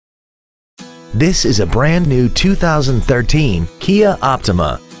This is a brand new 2013 Kia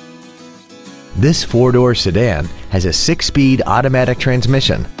Optima. This four-door sedan has a 6-speed automatic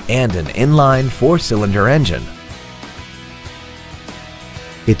transmission and an inline 4-cylinder engine.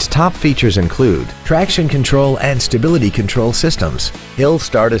 Its top features include traction control and stability control systems, hill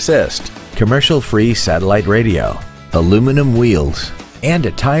start assist, commercial-free satellite radio, aluminum wheels, and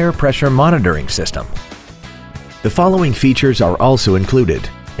a tire pressure monitoring system. The following features are also included: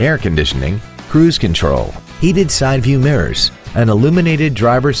 air conditioning, cruise control, heated side view mirrors, an illuminated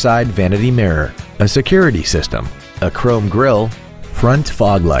driver's side vanity mirror, a security system, a chrome grille, front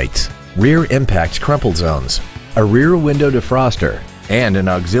fog lights, rear impact crumple zones, a rear window defroster, and an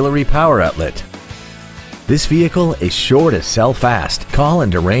auxiliary power outlet. This vehicle is sure to sell fast. Call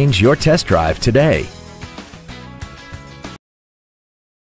and arrange your test drive today.